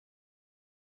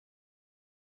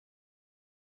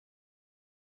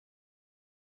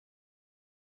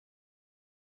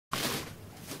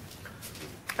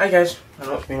Hi guys, I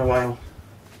know it's been a while.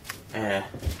 I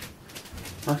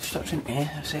have to stop saying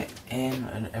that's it,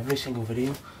 in every single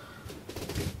video.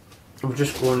 I'm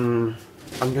doing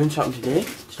something today,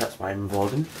 so that's why I'm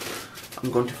vlogging.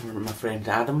 I'm going to my friend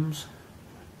Adam's,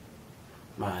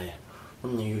 my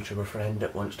only YouTuber friend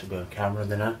that wants to be on camera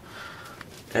than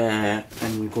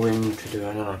I'm going to do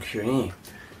another Q&A.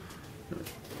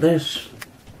 This,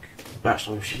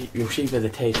 actually you'll see by the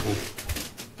title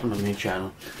on my main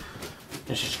channel.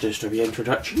 This is just a wee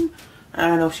introduction,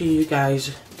 and I'll see you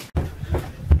guys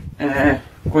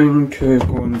going to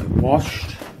go and get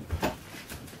washed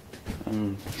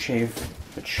and shave,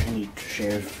 which I need to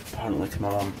shave apparently to my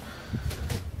mum.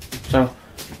 So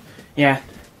yeah,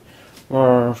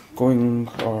 I'm going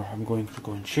to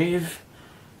go and shave,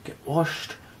 get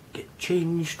washed, get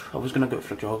changed. I was going to go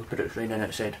for a jog, but it's raining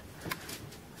outside.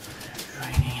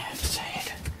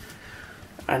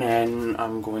 And then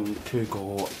I'm going to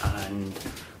go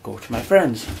to my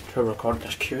friends to record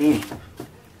this Q&A.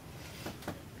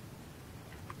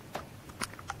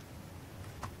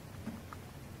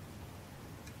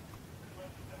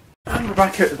 And we're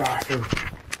back out the bathroom.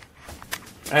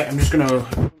 Right, I'm just gonna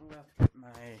put my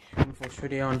Homeforce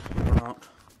hoodie on or not.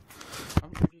 I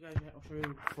haven't showed you guys yet, I'll show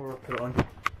you before I put it on.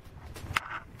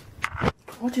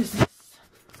 What is this?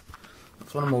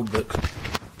 It's one of my old books.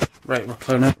 Right, we're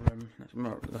clearing out the room.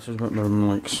 This is what my room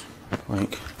looks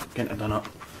like, getting it done up.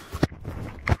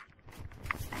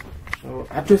 So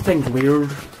I do things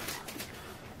weird,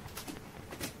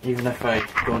 even if I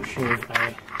don't shave.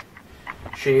 I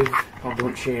shave or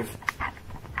don't shave,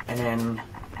 and then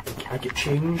I get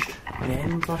changed, and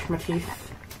then brush my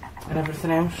teeth and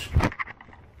everything else.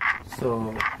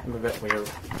 So I'm a bit weird,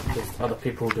 because other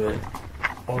people do it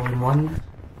all in one,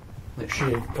 like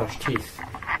shave, brush teeth,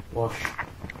 wash.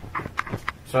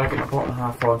 So I get my bottom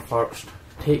half on first,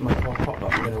 take my top up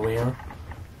that I'm going to wear,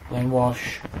 then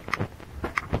wash,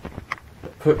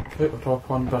 put the top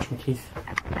on, brush my teeth.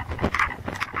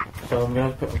 So I'm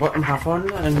going to put the bottom half on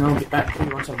and I'll get back to you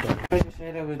once I'm done. Like I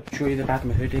said, I would show you the back of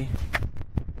my hoodie,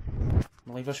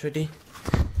 my Levi's hoodie.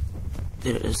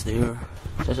 There it is there.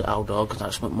 It says Owl Dog,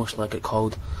 that's what most like it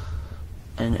called.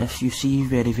 And if you see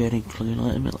very very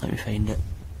clearly, let me find it.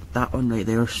 That one right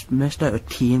there missed out a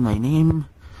T in my name.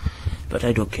 But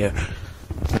I don't care.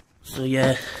 So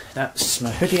yeah, that's my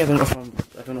hoodie. I don't know if I'm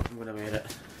going to wear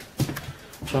it.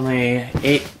 It's only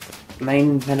 8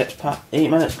 minutes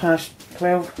past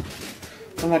 12.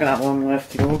 I'm not got that long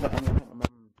left to go, but I'm going to let my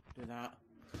mum do that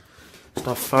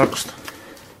stuff first.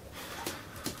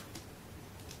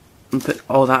 And put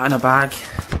all that in a bag.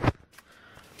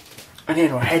 And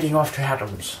then we're heading off to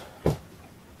Adam's.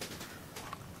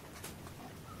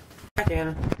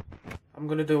 Again, I'm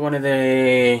going to do one of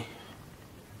the...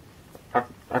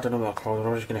 I don't know what I'll call it.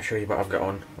 I'm just going to show you what I've got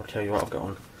on. I'll tell you what I've got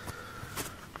on.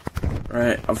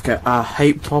 Right, I've got a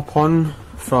hype top on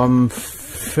from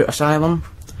Foot Asylum.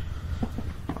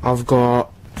 I've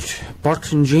got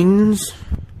Burton jeans,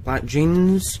 black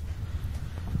jeans.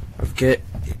 I've got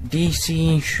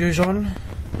DC shoes on.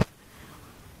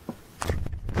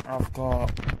 I've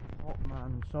got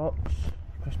Hotman socks,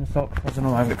 Christmas socks. I don't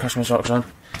know why I've got Christmas socks on.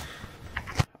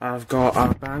 I've got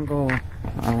a bangle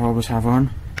I always have on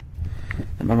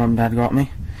that my mum and dad got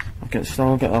me. I've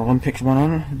still got the Olympics one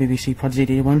on, the BBC Pudsey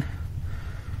Day one.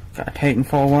 Got a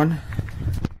Titanfall one.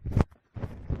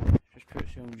 Just put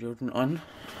some Jordan on.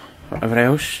 Whatever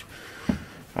else.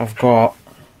 I've got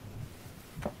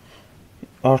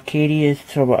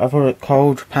Arcadius or whatever it's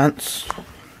called pants.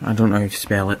 I don't know how to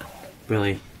spell it.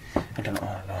 Really. I don't know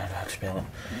how to spell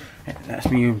it.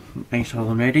 That's me nice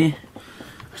all ready.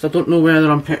 So I don't know whether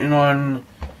I'm putting on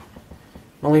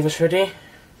my Levi's hoodie,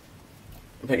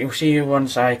 but you'll see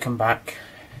once I come back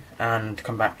to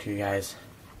you guys.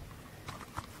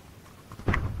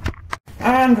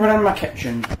 And we're in my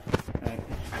kitchen. Right.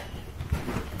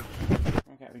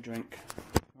 I'll get a drink.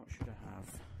 What should I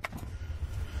have?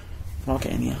 I'll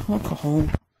get any alcohol.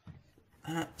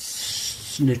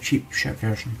 That's the cheap shit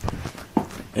version.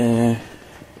 Should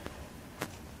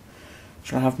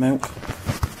I have milk?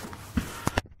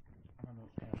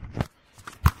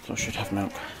 So I should have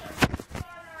milk.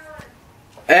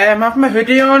 I have my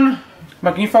hoodie on.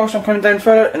 My green false, I'm coming down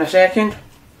for it in a second.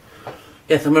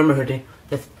 Yes, I'm wearing my hoodie.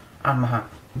 Yes, and my hat.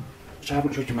 So I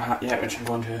haven't showed you my hat yet, which I'm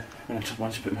going to when I just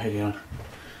want to put my hoodie on.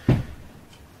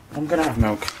 I'm gonna have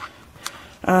milk.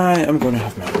 I am going to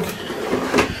have milk.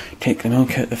 Take the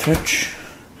milk out the fridge.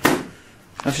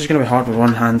 This is going to be hard with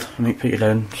one hand. I might put you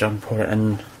down so I can pour it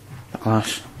in the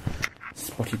glass.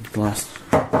 Spotted glass.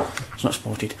 It's not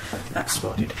spotted, that's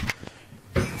spotted.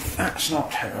 That's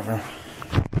not, however.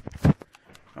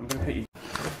 I'm going to put you...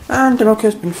 And the milk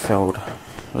has been filled.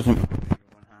 Wasn't with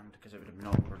one hand because it would have been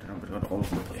awkward and it would have got all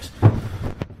over the place. I'm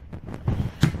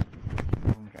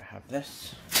going to have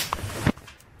this.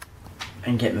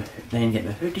 And get my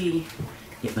hoodie,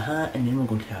 get my hat, and then we'll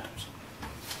go to Adams.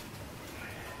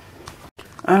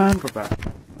 And we're back.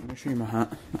 Let me show you my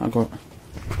hat. I got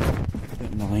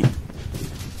it in the light.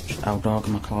 Just old dog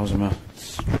in my closet.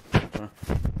 That's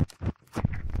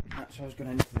how I was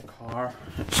going into the car.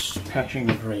 It's catching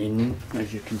rain,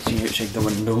 as you can see outside the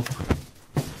window.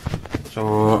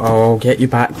 So I'll get you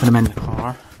back when I'm in the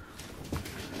car.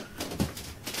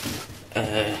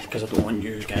 Because I don't want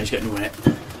you guys getting wet.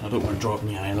 I don't want to drop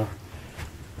me either.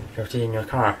 You're taking your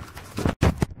car.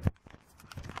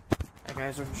 Hey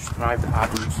guys, I've just arrived at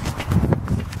Adams.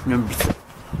 Remember,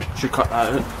 should cut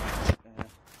that out.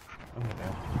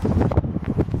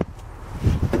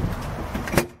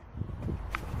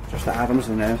 Just at Adams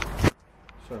now.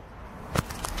 So,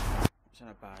 it's in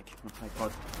a bag, my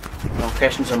tripod. No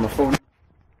questions on my phone.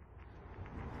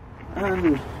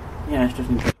 And yeah, it's just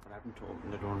in case for Adam to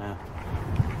open the door now.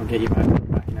 I'll get you back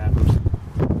in Adams.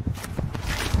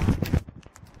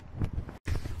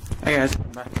 Hey guys,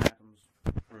 I'm back in Adam's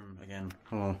room again.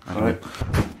 Hello. Alright.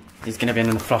 He's gonna be in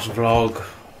the first vlog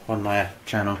on my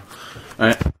channel.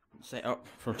 Alright, set up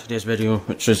for today's video,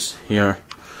 which is here.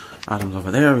 Adam's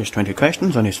over there, he's 20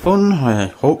 questions on his phone, I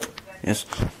hope. Yes.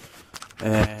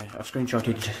 I've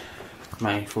screenshotted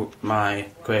my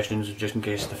questions just in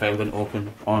case the file didn't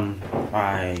open on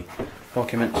my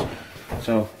documents.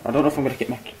 So, I don't know if I'm gonna get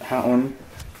my hat on.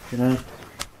 You know?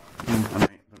 I might,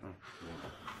 don't know.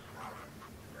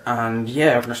 And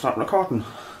yeah, I'm gonna start recording.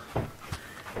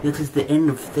 This is the end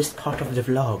of this part of the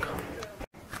vlog.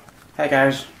 Hey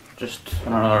guys, just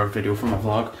another video from my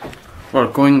vlog. We're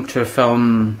going to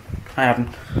film... I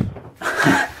haven't.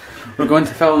 We're going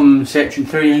to film section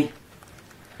 3.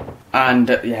 And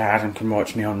yeah, Adam can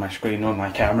watch me on my screen, on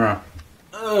my camera.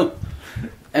 We're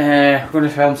going to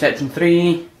film section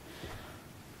 3.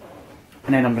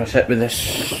 And then I'm going to sit with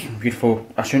this beautiful...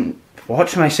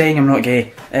 What am I saying? I'm not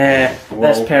gay.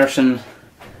 This person.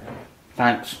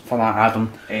 Thanks for that,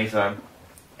 Adam. Anytime.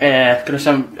 As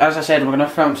I said, we're going to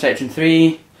film section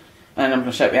 3. And I'm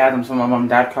going to sit with Adam till my mum and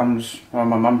dad comes, or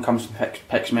my mum comes and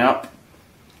picks me up.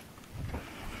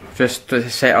 Just to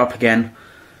set up again.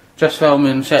 Just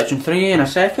filming section 3 in a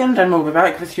second, and we'll be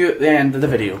back with you at the end of the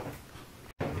video.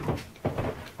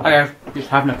 Hi guys, just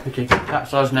having a cookie.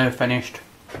 That's us now finished.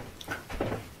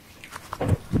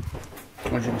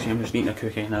 As you can see, I'm just eating a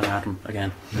cookie now, Adam,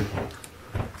 again.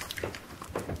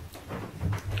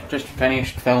 Just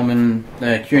finished filming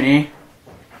the Q&A.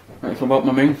 It's about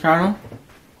my main channel.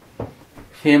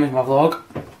 Same as my vlog.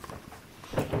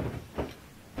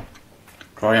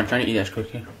 Sorry, I'm trying to eat this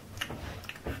cookie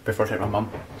before I take my mum.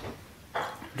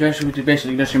 Basically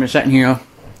just me sitting here.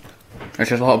 It's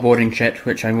just a lot of boring shit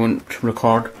which I won't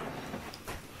record.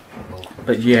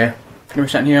 But yeah, I'm gonna be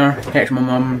sitting here, texting my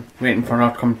mum, waiting for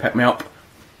her to come pick me up.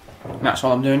 And that's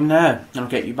all I'm doing now. I'll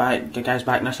get you guys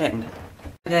back in a second.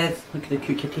 Hey guys, look at the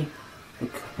cute kitty.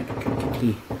 Look at the cute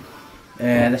kitty.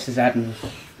 This is Adam's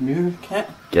new cat.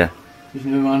 Yeah. His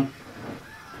new one.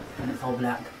 And it's all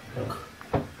black. Look.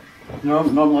 No,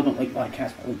 normally I don't like black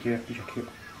cats, but look here, these are cute.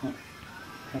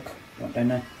 Look, got down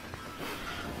there.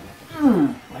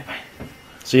 Bye bye.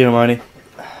 See you, Marnie.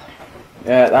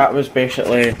 Yeah, that was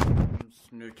basically Adam's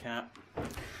new cat.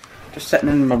 Just sitting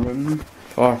in my room.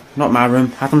 Or, not my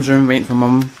room, Adam's room, waiting for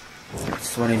mum.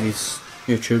 It's one of his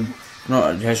YouTube,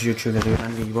 not his YouTube videos,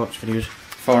 and he watch videos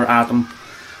for Adam.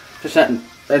 Just sitting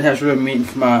in his room waiting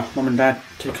for my mum and dad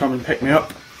to come and pick me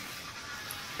up.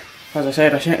 As I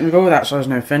said a second ago, that's us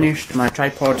now finished. My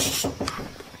tripod's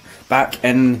back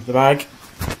in the bag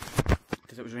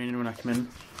because it was raining when I came in.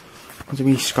 There's a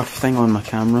wee scuff thing on my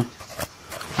camera.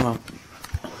 Well,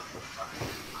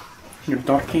 you're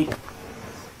dorky.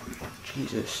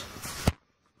 Jesus.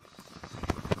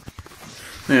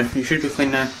 Yeah, you should be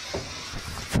clean now.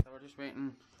 So we're just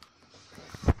waiting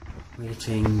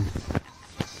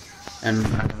in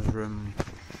Adam's room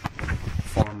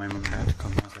for my mum and dad to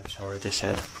come, as I've already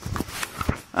said.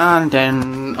 And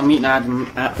then I'm meeting Adam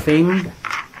at Fame.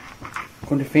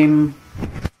 Going to Fame.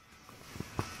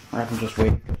 Adam just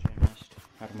wait.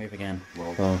 Adam move again.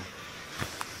 Well,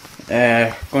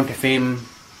 going to Fame.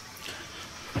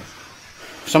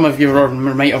 Some of you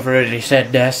might have already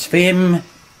said this. Fame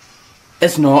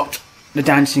is not the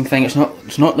dancing thing. It's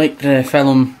not like the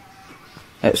film.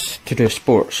 It's to do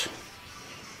sports.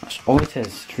 That's all it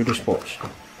is, to do sports.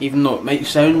 Even though it might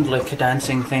sound like a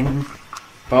dancing thing,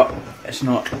 but it's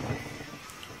not.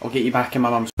 I'll get you back in my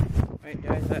mum's. Right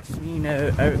guys, that's me now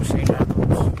outside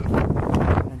Adams.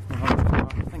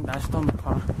 I think That's still in the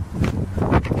car.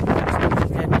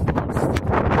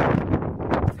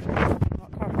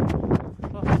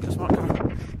 Smart car.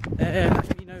 That's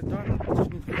me now done. I just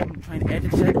need to come and try and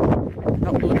edit it,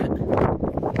 upload it.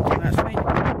 That's fine.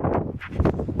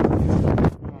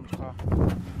 Mom's car.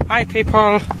 Hi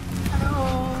people!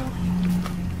 Hello.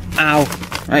 Ow.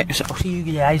 Right, so I'll see you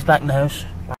guys back in the house.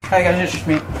 Hi guys, it's just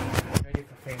me. Ready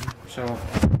for fame. So,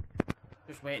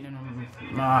 just waiting on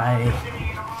my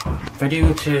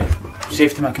video to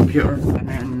save to my computer, and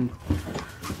then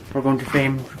we're going to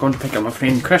fame. We're going to pick up my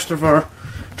friend Christopher,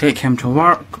 take him to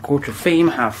work, go to fame,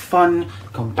 have fun,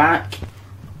 come back,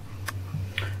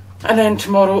 and then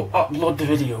tomorrow upload the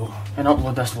video and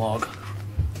upload this vlog.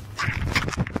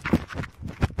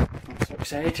 I'm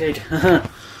so excited.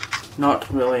 Not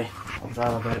really. I was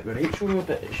rather about it with Rachel,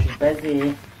 but she's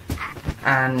busy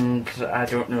and I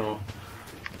don't know.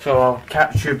 So I'll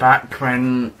catch you back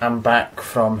when I'm back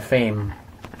from fame.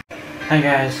 Hi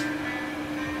guys,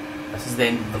 this is the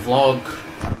end of the vlog.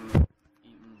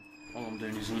 All I'm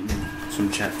doing is eating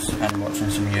some chips and watching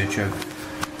some YouTube.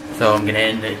 So I'm going to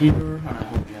end it here, and I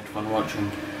hope you had fun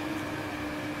watching.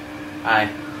 Bye.